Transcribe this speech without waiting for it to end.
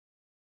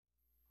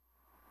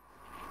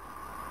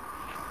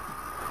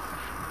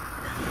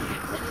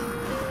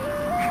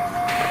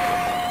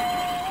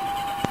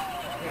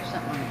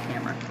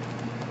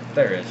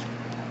there is.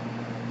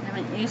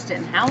 Haven't used it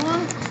in how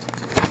long?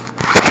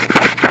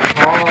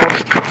 Called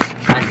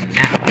a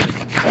nap.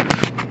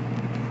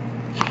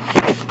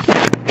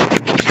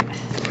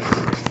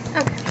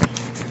 Okay.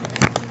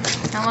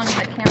 How long is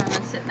that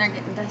cameraman sitting there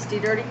getting dusty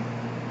dirty?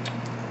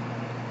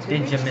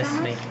 Did you miss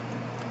me?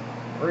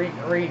 Read.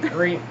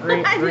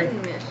 I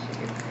didn't miss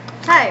you.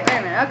 Hey, wait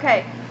a minute.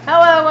 Okay.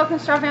 Hello, welcome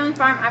to Star Family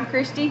Farm. I'm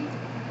Christy.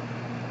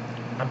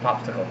 I'm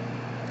Popsicle.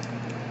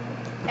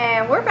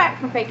 And we're back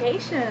from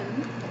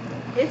vacation.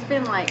 It's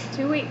been like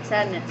 2 weeks,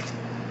 hasn't it?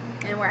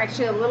 And we're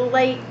actually a little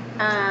late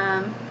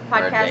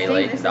podcasting.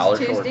 Late, this $1 is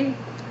Tuesday. Short.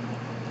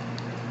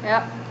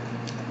 Yep.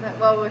 But,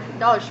 well, we're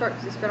 $1 short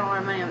because we spent all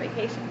our money on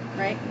vacation,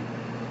 right?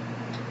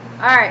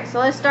 Alright, so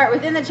let's start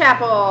within the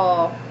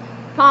chapel.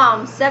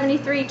 Psalm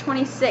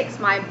 73:26.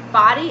 My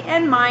body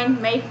and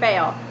mind may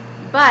fail,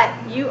 but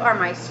you are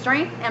my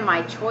strength and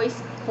my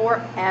choice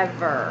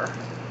forever.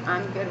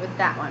 I'm good with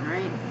that one,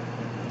 right?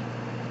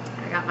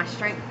 I got my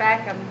strength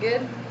back. I'm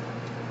good.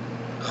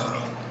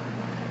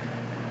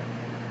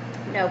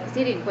 No, because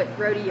he didn't quit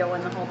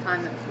rodeoing the whole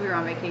time that we were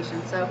on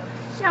vacation. So,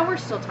 yeah, we're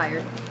still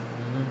tired.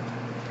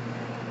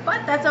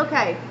 But that's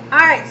okay.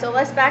 Alright, so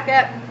let's back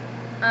up.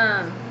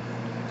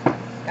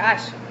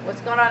 Gosh,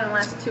 what's going on in the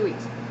last 2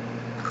 weeks?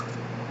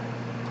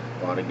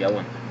 A lot of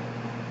going.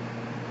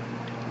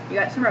 You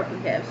got some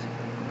roping calves.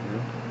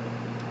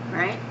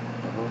 Right?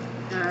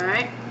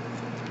 Alright.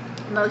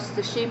 Most of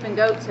the sheep and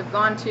goats have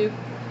gone to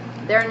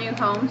their new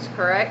homes,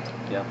 correct?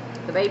 Yeah.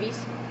 The babies.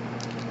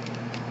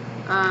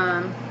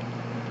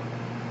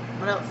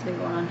 What else has been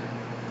going on?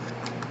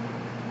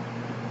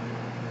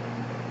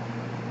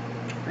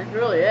 That's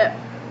really it.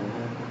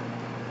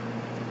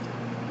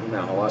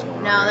 Not a whole lot going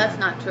on. No, that's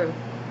not true.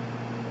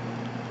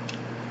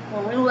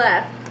 When we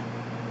left,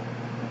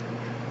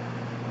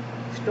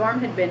 Storm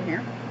had been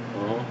here.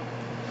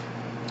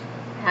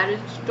 How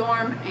did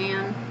Storm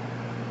and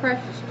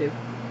Precious do?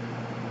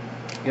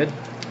 Good.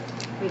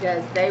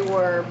 Because they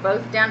were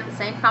both down at the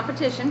same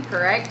competition,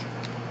 correct?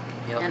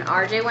 Yep. And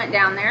RJ went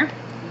down there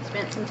and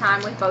spent some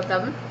time with both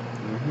of them.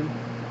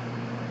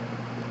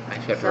 I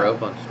actually got to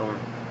rope on Storm.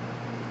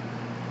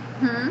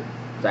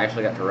 I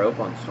actually got to rope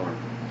on Storm.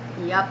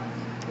 Yep.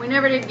 We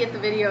never did get the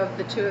video of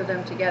the two of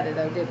them together,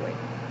 though, did we?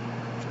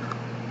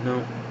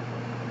 No.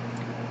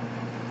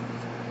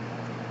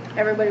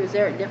 Everybody was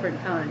there at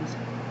different times.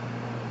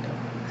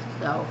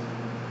 So.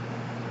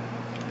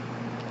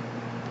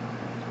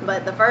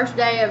 But the first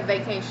day of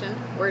vacation,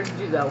 where did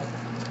you go?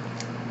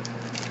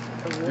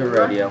 To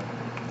rodeo.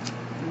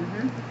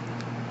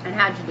 And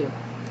how'd you do?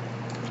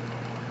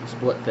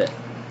 Split fit.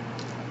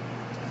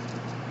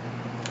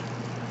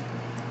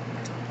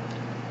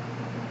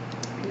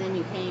 And then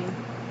you came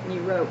and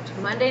you roped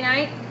Monday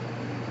night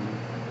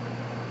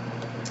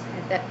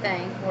at that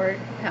thing.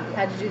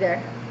 How'd you do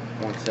there?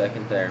 1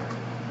 second there.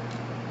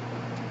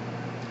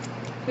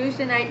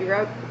 Tuesday night you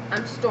roped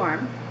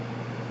Storm.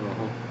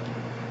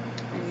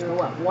 And you were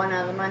what, one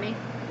out of the money?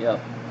 Yep.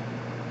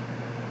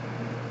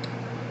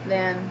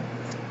 Then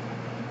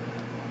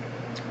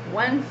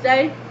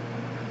Wednesday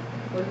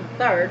was the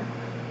third.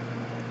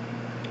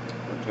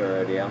 Went to a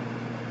rodeo.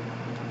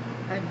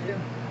 How'd you do?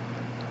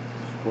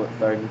 Split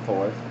third and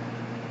fourth.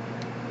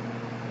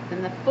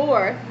 And the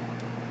fourth,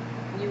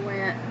 you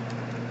went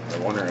I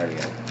won a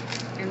rodeo.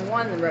 and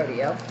won the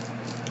rodeo.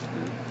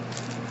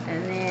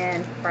 And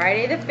then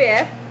Friday the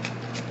 5th.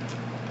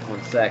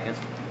 1 second.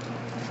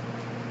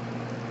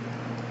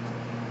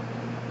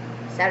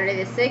 Saturday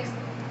the 6th.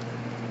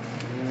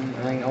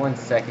 I think I won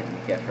second in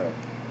the catch rope.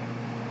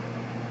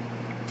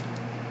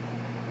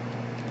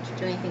 Did you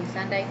do anything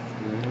Sunday?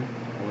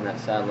 I won that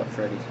saddle at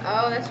Freddy's.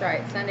 Oh, that's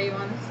right. Sunday you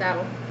won the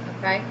saddle.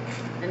 Okay.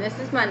 And this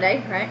is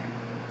Monday, right?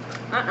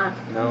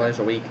 No, there's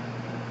a week.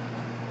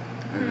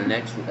 And the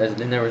next,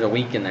 then there was a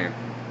week in there.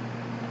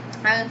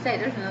 I was going to say,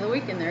 there's another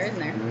week in there, isn't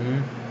there?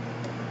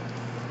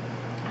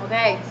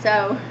 Okay,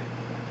 so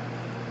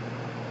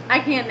I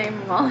can't name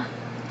them all.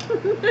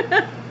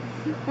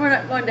 We're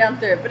not going down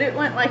through it, but it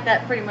went like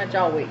that pretty much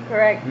all week,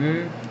 correct?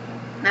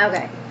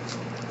 Okay,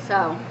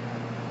 so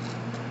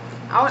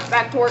I went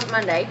back to work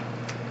Monday.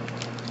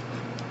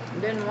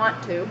 Didn't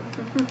want to.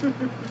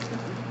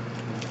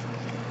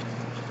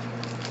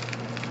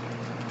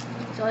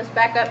 So let's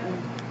back up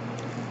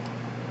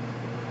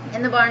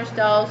in the barn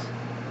stalls.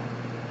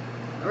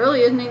 There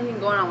really isn't anything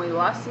going on. We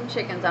lost some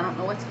chickens. I don't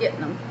know what's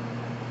getting them.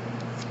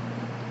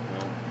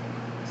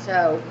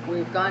 So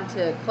we've gone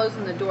to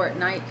closing the door at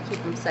night to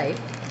keep them safe.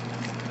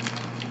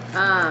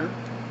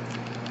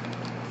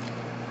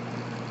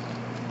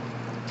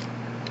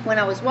 When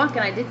I was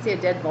walking, I did see a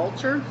dead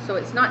vulture. So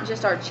it's not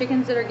just our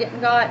chickens that are getting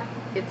got.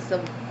 It's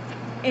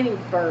any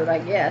bird, I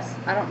guess.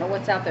 I don't know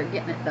what's out there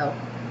getting it though.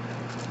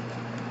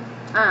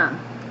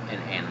 An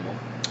animal.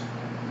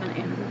 An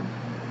animal.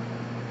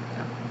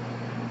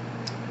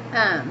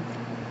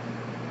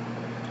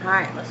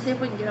 Alright, let's see if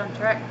we can get on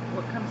track.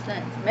 What comes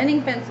next?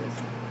 Mending fences.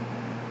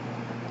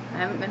 I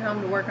haven't been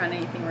home to work on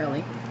anything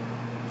really.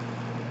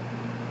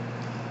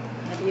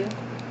 Have you?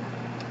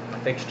 I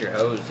fixed your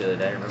hose the other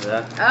day, remember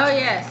that? Oh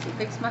yes, you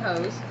fixed my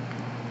hose.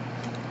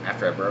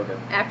 After I broke it.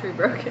 After he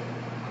broke it.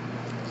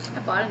 I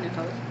bought a new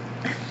hose.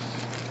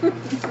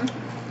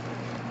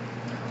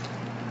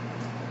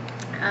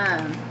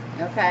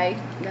 Okay,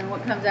 then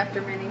what comes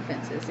after mending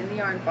fences? In the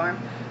yarn farm,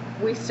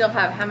 we still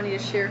have how many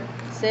this year?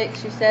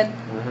 6, you said?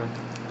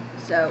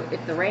 So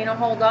if the rain will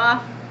hold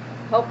off,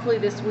 hopefully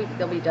this week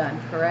they'll be done,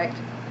 correct?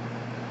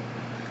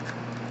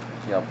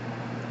 Yep.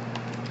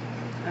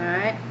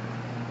 Alright.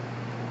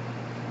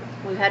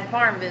 We've had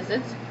farm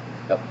visits.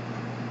 Yep.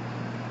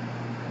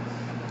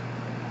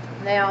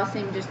 They all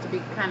seem just to be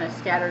kind of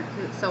scattered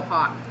because it's so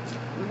hot.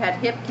 We've had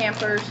hip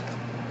campers,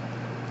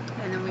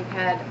 and then we've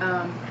had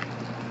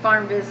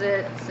farm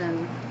visits,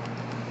 and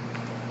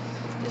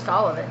just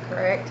all of it,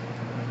 correct?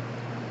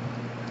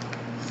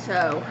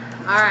 So,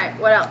 alright,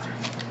 what else?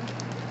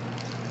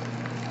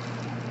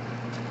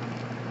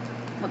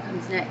 What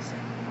comes next?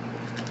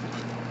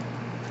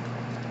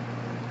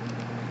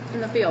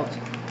 In the fields.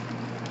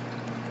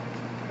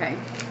 Okay.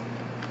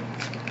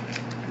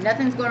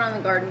 Nothing's going on in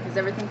the garden because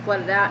everything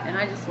flooded out, and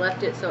I just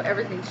left it, so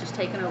everything's just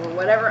taken over.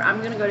 Whatever, I'm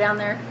going to go down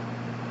there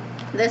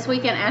this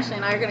weekend. Ashley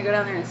and I are going to go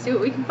down there and see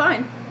what we can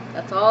find.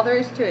 That's all there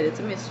is to it. It's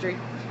a mystery.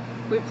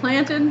 We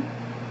planted.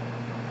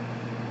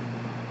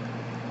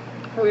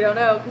 We don't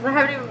know, because I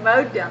haven't even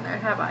mowed down there,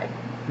 have I?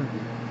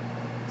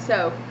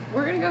 So,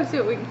 we're going to go see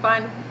what we can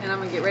find, and I'm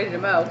going to get ready to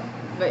mow.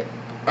 But,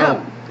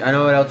 oh, I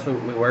know what else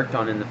we worked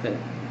on in the fit.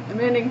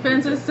 Mending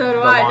fences, so do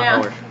The I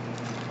now. lawnmowers.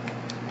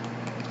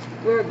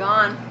 We were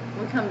gone.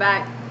 We come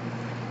back,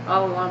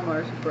 all the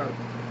lawnmowers are broke.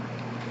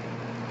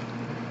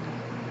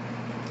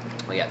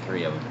 We got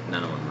 3 of them.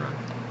 None of them run.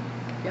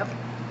 Yep.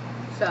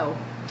 So,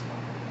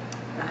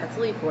 that's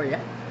Lee for you.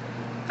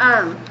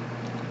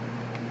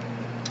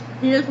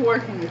 He is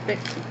working to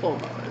fix the full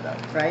mower though,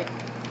 right?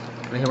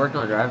 I mean, he worked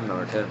on a driving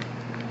mower too.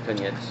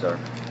 Couldn't get it to start.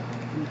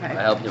 Okay.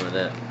 I helped him with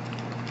it.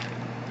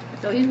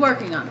 So he's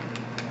working on it.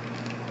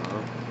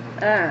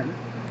 Uh-huh.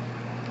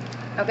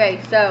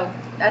 Okay, so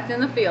that's in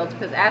the fields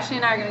because Ashley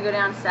and I are going to go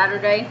down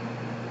Saturday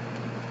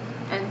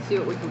and see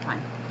what we can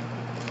find.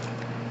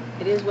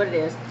 It is what it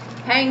is.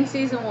 Haying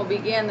season will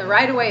begin. The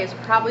right of way is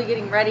probably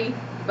getting ready,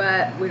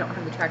 but we don't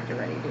have the tractor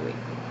ready, do we?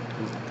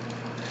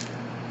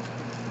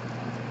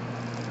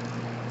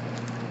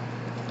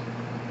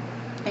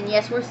 And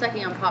yes, we're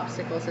sucking on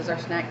popsicles as our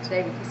snack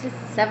today because it's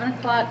 7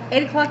 o'clock,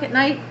 8 o'clock at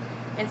night,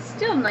 and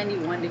still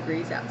 91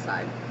 degrees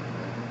outside.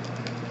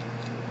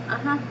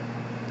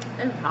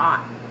 It's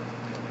hot.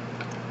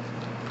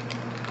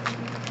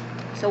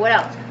 So what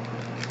else?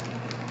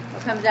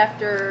 What comes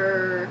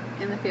after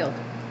in the field?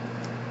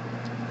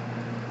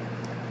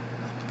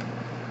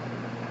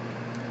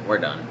 We're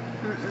done.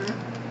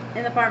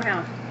 In the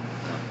farmhouse.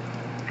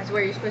 That's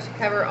where you're supposed to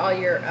cover all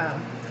your,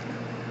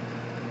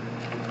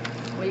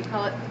 what do you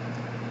call it?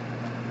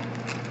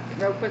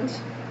 Ropings.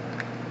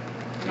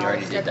 You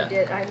already did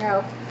that. I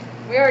know.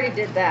 We already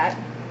did that.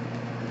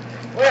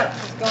 What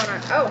else is going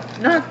on? Oh,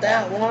 not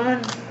that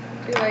one.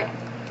 Too late.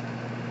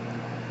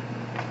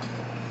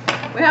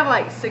 We have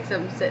like 6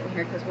 of them sitting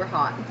here because we're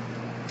hot.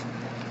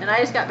 And I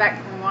just got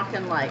back from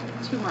walking like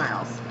 2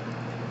 miles.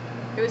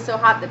 It was so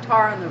hot the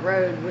tar on the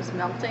road was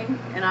melting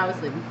and I was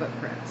leaving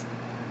footprints.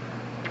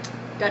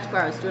 Got to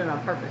where I was doing it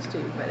on purpose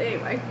too, but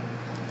anyway.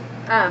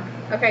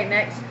 Okay,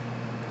 next.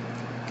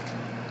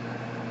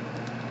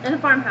 In the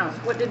farmhouse,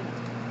 what did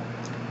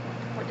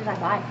I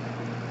buy?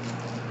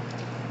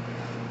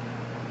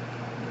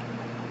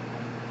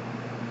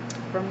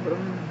 From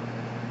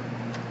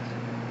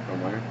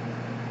where?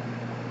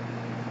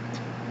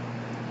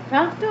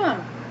 Talk to him.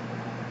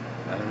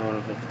 I don't know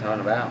what you're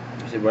talking about.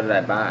 You said, what did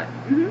I buy?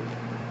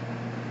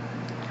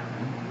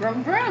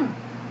 Vroom.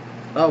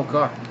 Oh,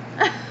 car.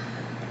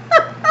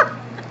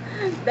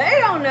 They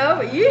don't know,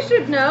 but you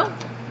should know.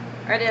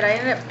 I did. I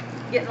ended up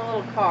getting a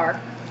little car.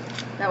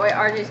 That way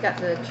RJ's got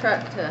the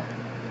truck to...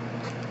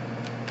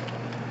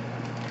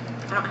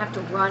 I don't have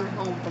to run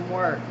home from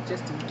work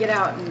just to get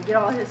out and get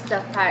all his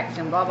stuff packed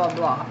and blah, blah,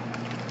 blah.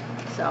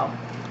 So,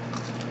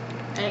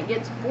 and it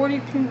gets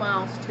 42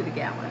 miles to the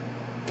gallon.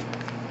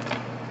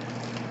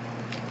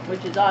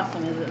 Which is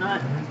awesome, is it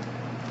not?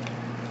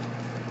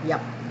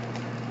 Yep.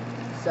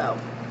 So,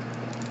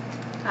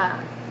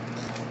 and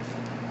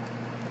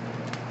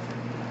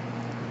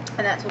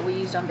that's what we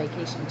used on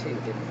vacation too,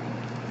 didn't we?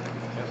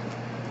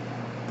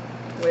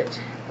 Which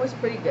was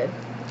pretty good.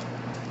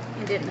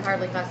 It didn't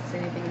hardly cost us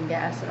anything in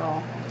gas at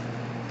all.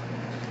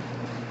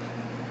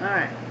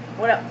 Alright,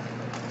 what else?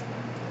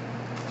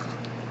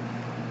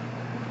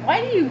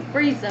 Why do you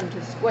freeze them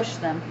to squish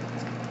them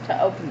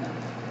to open them?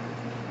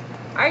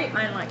 I eat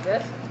mine like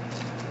this.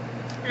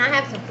 And I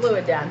have some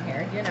fluid down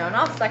here, you know, and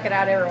I'll suck it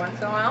out every once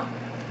in a while.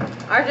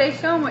 RJ,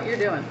 show them what you're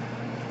doing.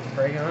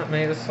 Breaking up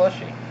made a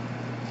slushy.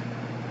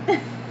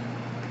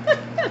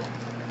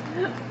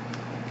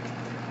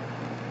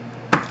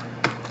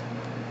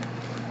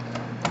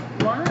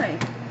 Why?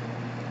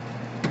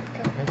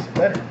 It makes it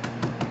better.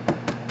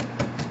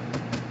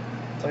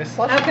 It's like a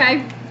slushy.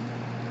 Okay.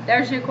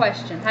 There's your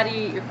question. How do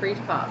you eat your freeze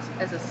pops?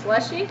 As a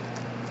slushy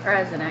or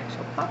as an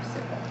actual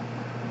popsicle?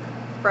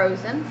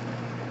 Frozen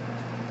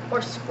or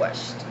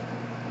squished.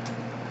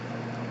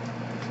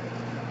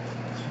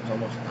 This one's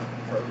almost not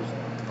frozen.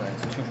 When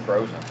it's too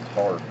frozen, it's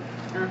hard.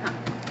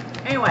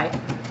 Anyway.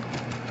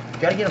 You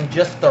gotta get them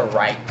just the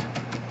right.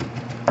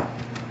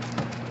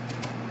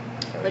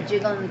 But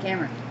jiggling the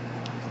camera.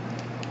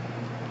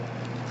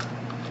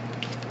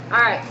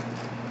 Alright.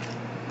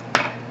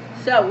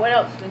 So, what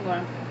else has been going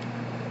on?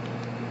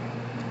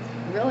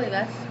 Really,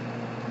 that's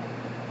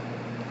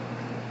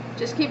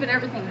just keeping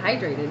everything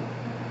hydrated,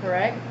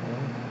 correct?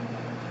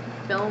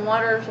 Filling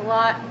waters a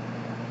lot.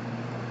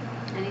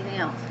 Anything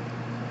else?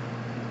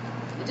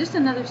 Just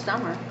another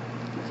summer.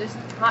 Just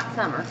hot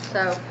summer.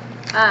 So,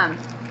 I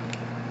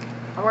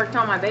worked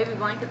on my baby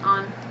blanket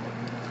on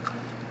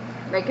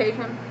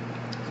vacation.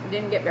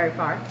 Didn't get very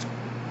far.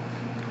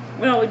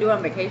 What all we do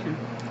on vacation?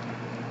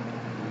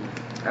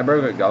 I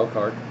broke a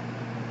go-kart.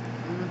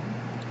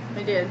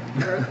 We did.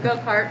 Broke a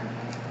go-kart.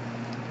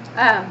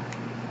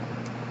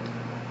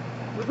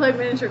 We played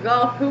miniature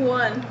golf. Who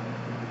won?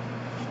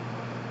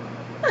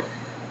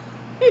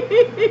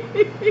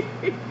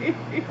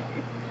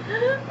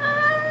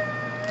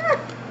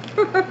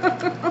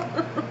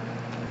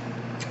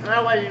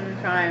 I wasn't even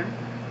trying.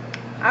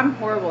 I'm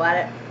horrible at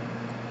it.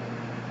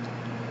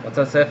 What's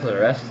that say for the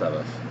rest of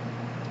us?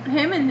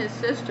 Him and his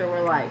sister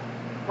were like,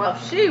 well,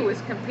 she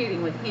was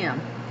competing with him.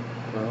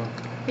 Oh.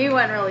 He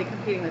wasn't really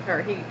competing with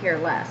her. He could care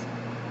less.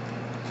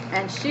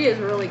 And she is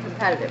really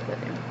competitive with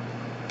him.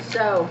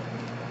 So,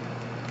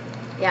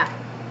 yeah,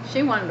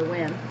 she wanted to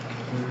win.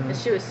 And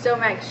she was so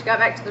mad. She got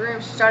back to the room.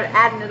 She started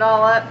adding it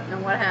all up.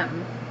 And what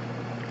happened?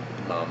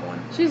 Mom won.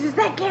 She says,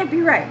 that can't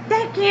be right.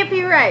 That can't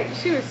be right.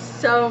 She was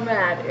so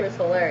mad. It was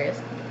hilarious.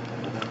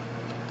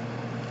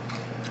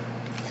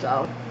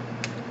 So,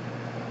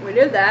 we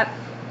did that.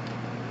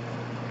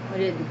 We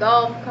did the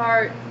golf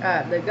cart,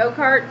 the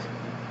go-karts.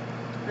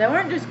 They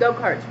weren't just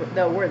go-karts,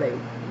 though, were they?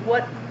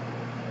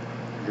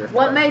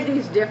 What made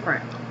these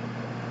different?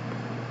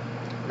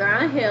 They're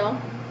on a hill,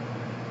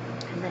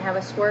 and they have a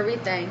swervy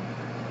thing,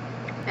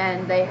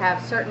 and they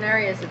have certain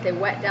areas that they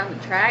wet down the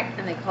track,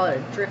 and they call it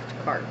a drift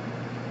cart.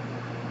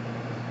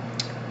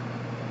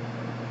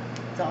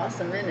 It's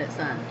awesome, isn't it,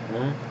 son?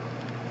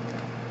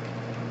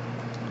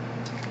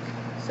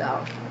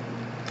 So,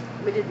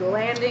 we did the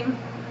landing.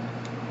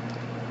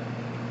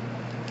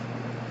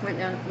 Went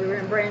down. We were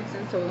in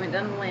Branson, so we went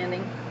down the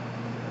landing.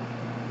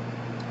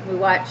 We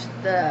watched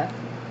the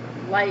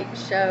light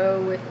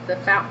show with the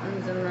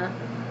fountains and the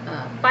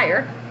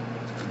fire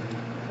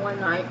one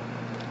night.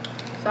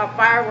 Saw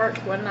fireworks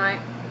one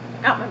night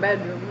out my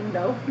bedroom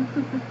window.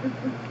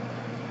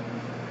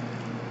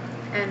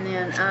 And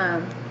then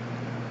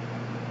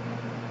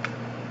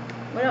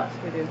what else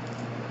did we do?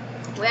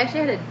 We actually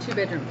had a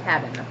 2-bedroom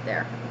cabin up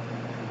there.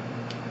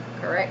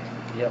 Correct?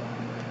 Yep.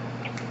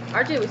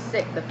 RJ was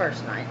sick the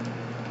first night,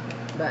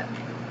 but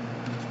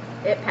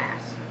it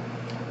passed.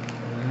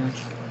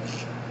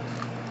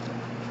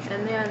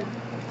 And then,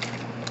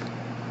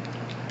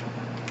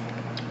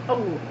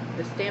 oh,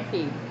 the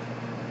Stampede.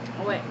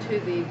 I went to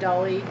the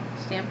Dolly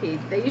Stampede.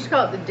 They used to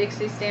call it the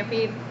Dixie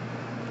Stampede.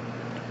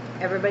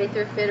 Everybody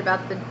threw a fit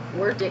about the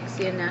word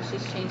Dixie, and now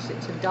she's changed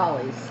it to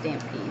Dolly's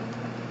Stampede.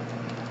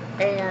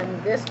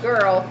 And this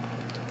girl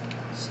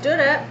stood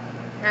up,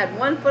 had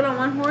one foot on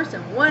one horse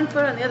and one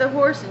foot on the other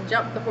horse, and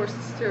jumped the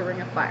horses through a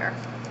ring of fire.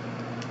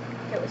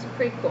 It was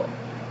pretty cool.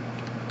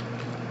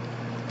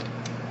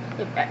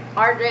 If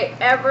RJ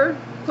ever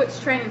quits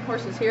training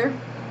horses here,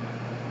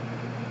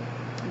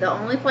 the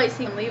only place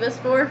he can leave us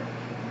for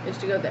is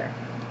to go there.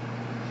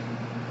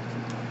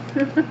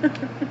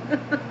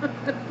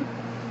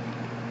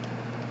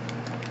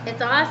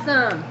 It's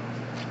awesome,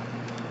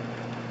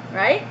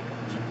 right?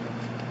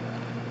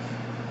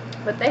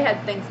 But they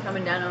had things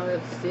coming down over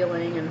the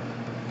ceiling, and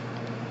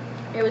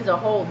it was a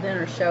whole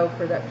dinner show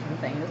production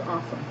thing. It was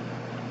awesome.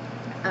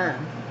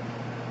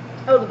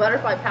 Oh, the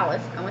Butterfly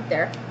Palace. I went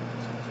there.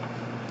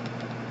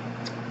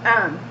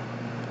 I'm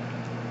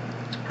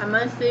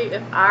gonna see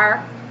if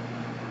our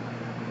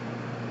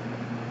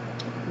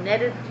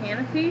netted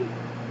canopy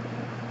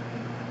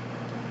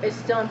is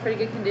still in pretty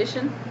good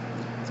condition.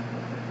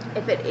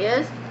 If it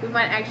is, we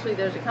might actually,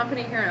 there's a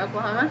company here in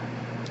Oklahoma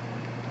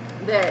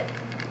that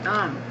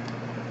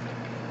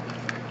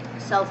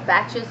sells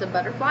batches of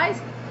butterflies.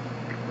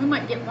 We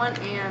might get one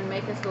and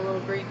make us a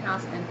little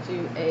greenhouse and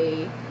do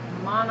a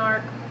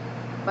monarch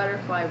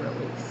butterfly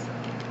release.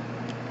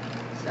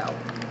 So,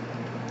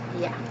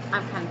 yeah,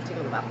 I'm kind of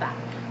tickled about that.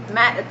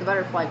 Matt at the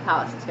Butterfly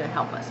Palace is going to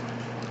help us.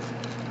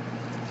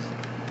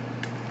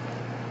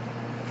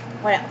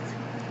 What else?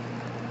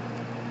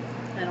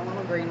 And a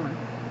little green one.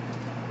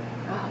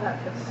 Oh, that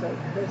feels so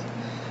good.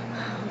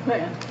 Oh,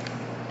 man.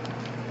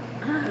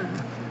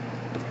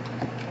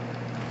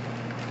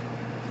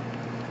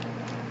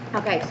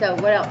 Okay, so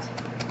what else?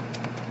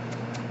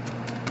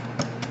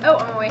 Oh,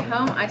 on my way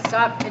home, I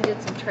stopped and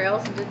did some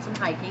trails and did some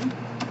hiking.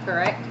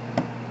 Correct?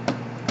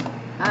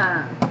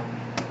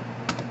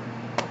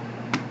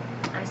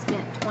 I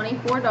spent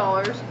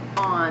 $24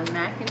 on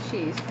mac and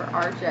cheese for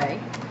RJ.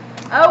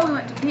 Oh, we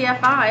went to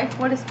PFI.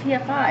 What is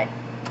PFI?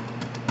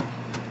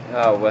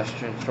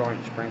 Western Store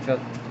in Springfield.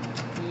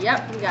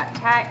 Yep, he got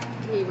tacked.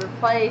 He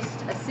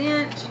replaced a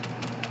cinch,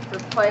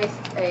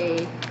 replaced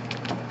a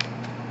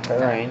Pair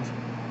of reins.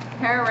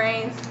 pair of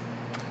reins,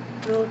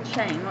 little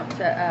chain. What's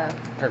that?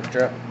 Curb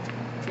strap.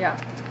 Yeah.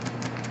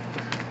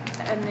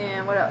 And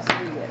then what else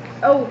did we get?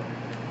 Oh.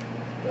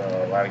 The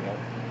Latigo.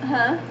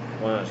 Huh?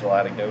 One of those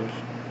Latigos.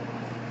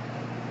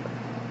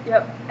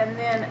 Yep. And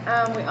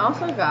then we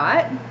also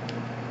got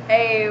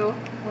a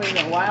what is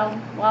it?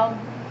 Wild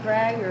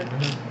rag or?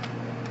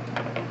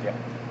 Yeah.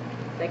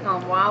 They call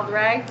them wild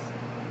rags.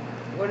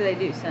 What do they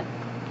do, son?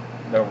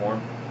 They're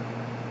warm.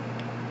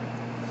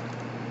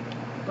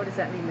 What does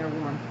that mean? They're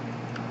warm.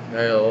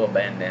 They're a little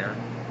bandana.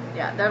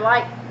 Yeah,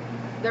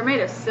 they're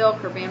made of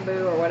silk or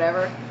bamboo or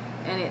whatever,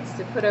 and it's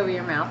to put over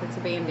your mouth. It's a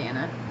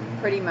bandana,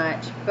 pretty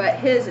much. But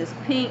his is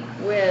pink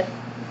with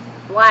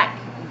black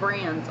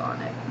brands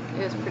on it.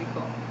 It was pretty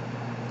cool.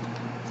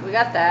 So we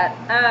got that.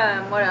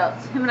 What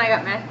else? Him and I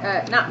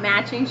got not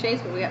matching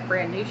shades, but we got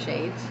brand new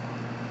shades.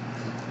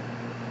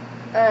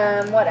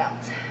 What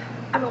else?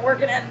 I've been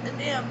working at the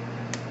gym.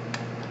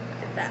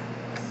 Look at that.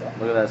 So.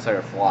 Look at that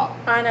sucker flop.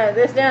 I know,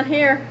 this down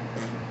here,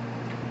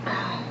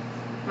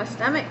 my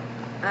stomach,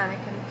 I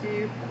can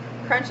do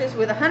crunches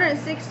with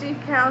 160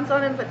 pounds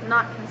on it, but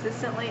not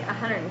consistently.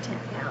 110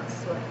 pounds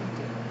is what I can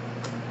do.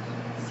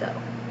 So,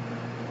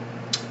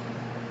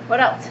 what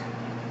else?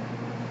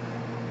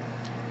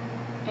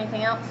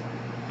 Anything else?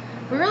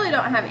 We really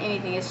don't have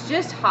anything. It's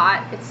just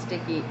hot. It's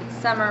sticky. It's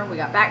summer. We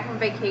got back from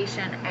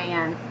vacation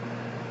and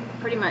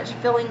pretty much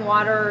filling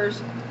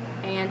waters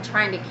and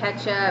trying to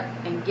catch up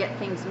and get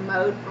things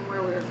mowed from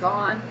where we were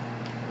gone.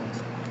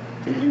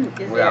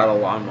 Without a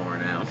lawnmower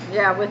now.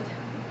 Yeah,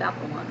 without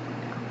the lawnmower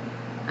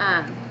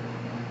now.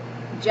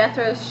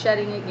 Jethro's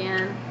shedding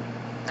again.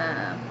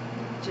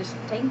 Just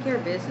taking care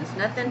of business.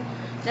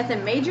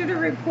 Nothing major to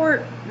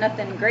report.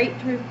 Nothing great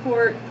to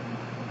report.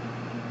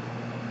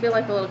 Feel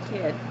like a little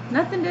kid.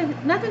 Nothing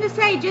to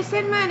say. Just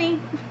send money.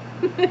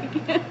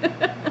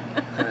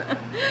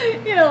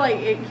 You know, like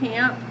at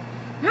camp.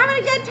 Having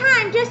a good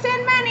time. Just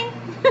send money.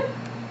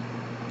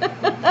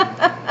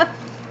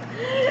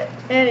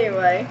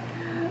 Anyway,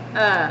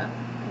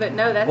 but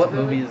no, that's what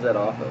really, movie is that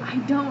off of? I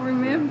don't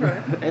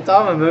remember. It's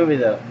off a movie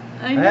though.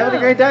 I know. I'm having a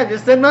great time.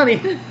 Just send money.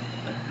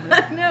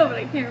 I know, but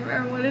I can't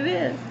remember what it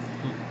is.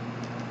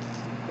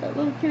 That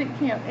little kid at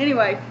camp.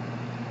 Anyway.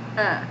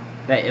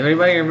 Hey, if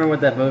anybody remember what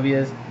that movie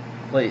is,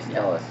 please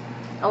tell us.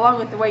 Along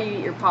with the way you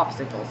eat your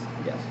popsicles.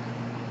 Yes.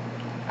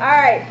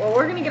 Alright, well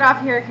we're going to get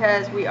off here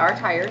because we are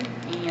tired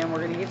and we're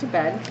going to get to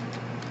bed.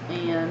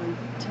 And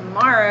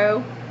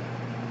tomorrow,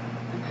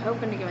 I'm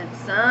hoping to convince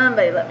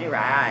somebody to let me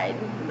ride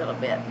a little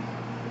bit.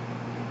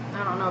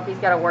 I don't know if he's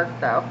got to work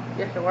though.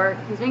 You have to work.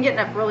 He's been getting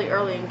up really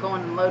early and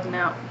going and loading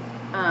out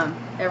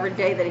every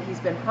day that he's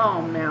been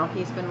home now.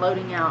 He's been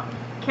loading out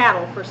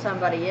cattle for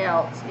somebody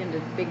else into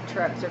big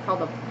trucks. They call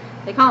them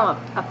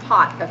a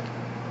pot of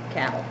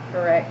cattle,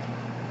 correct?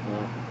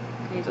 Well,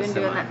 He's been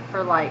doing that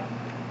for like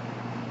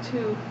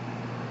 2,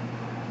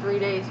 3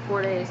 days,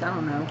 4 days, I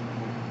don't know.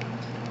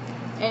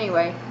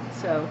 Anyway,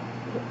 so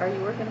are you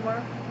working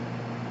tomorrow?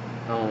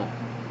 Oh.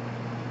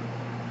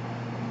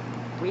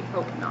 We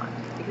hope not,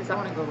 because I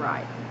want to go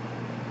ride.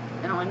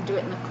 And I want to do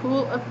it in the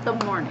cool of the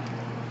morning.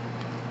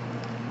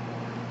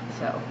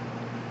 So,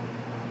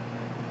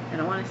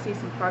 and I want to see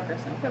some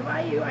progress on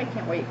Caballo. I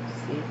can't wait to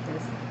see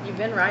this. You've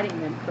been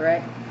riding them,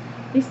 correct?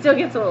 He still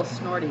gets a little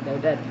snorty though,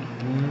 doesn't he?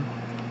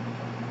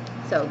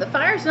 Mm-hmm. So the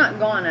fire's not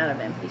gone out of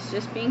him. He's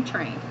just being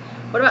trained.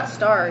 What about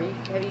Star?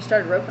 Have you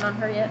started roping on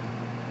her yet?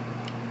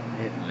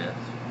 Hit and miss.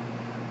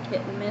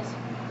 Hit and miss.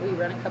 Will you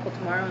run a couple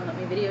tomorrow and let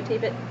me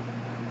videotape it?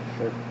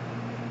 Sure.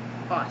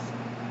 Awesome.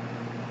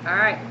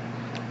 Alright.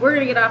 We're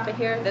going to get off of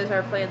here. Those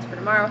are our plans for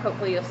tomorrow.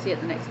 Hopefully you'll see it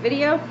in the next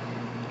video.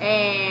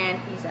 And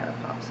he's out of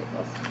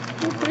popsicles.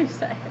 What did he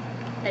say?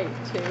 8,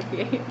 2,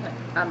 he ate like,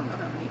 I don't know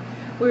how many.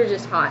 We were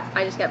just hot.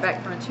 I just got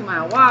back from a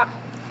 2-mile walk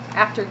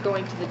after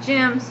going to the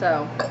gym.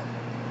 So,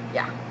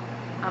 yeah.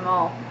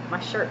 My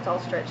shirt's all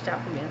stretched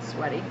out from being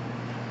sweaty.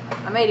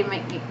 I made him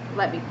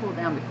let me cool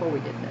down before we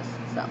did this.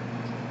 So,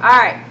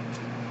 alright.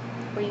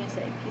 What are you going to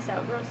say? Peace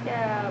out, Girl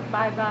Scout.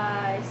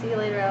 Bye-bye. See you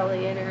later,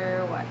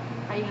 alligator. What?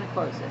 How are you going to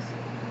close this?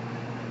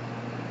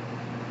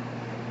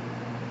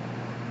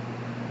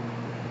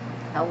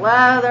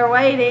 Hello, they're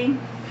waiting.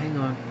 Hang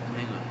on.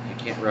 You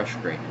can't rush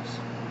greatness.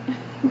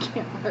 You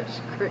can't rush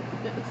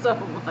greatness. Oh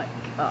my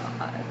god.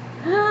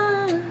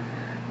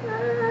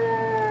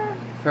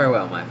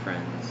 Farewell, my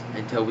friends,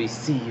 until we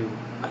see you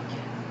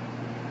again.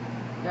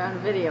 They're on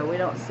video. We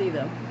don't see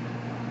them.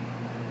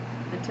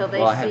 Until they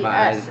Well, see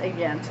us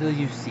again. Until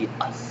you see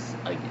us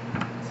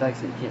again. It's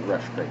actually, you can't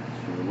rush greatness.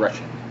 You're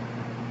rushing.